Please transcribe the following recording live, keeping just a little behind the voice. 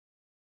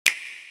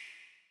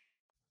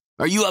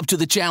Are you up to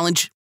the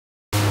challenge?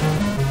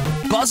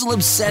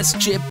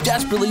 Puzzle-obsessed Chip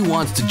desperately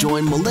wants to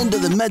join Melinda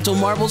the Mental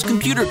Marvel's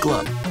computer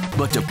club.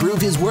 But to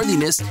prove his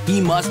worthiness, he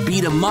must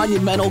beat a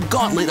monumental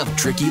gauntlet of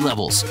tricky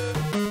levels.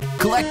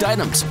 Collect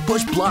items,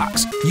 push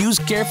blocks, use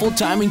careful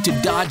timing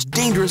to dodge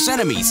dangerous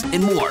enemies,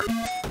 and more.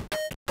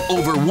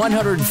 Over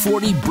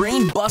 140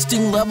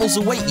 brain-busting levels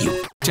await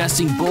you,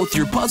 testing both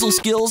your puzzle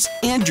skills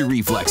and your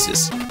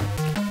reflexes.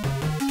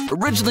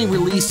 Originally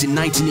released in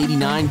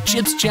 1989,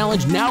 Chip's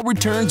Challenge now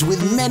returns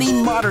with many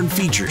modern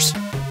features.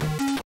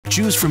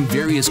 Choose from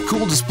various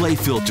cool display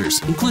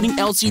filters, including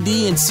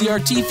LCD and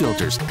CRT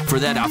filters, for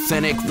that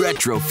authentic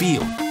retro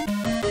feel.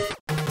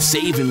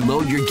 Save and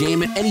load your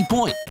game at any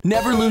point.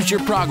 Never lose your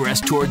progress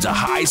towards a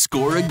high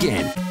score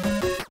again.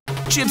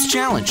 Chip's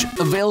Challenge,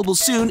 available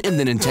soon in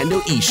the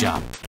Nintendo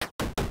eShop.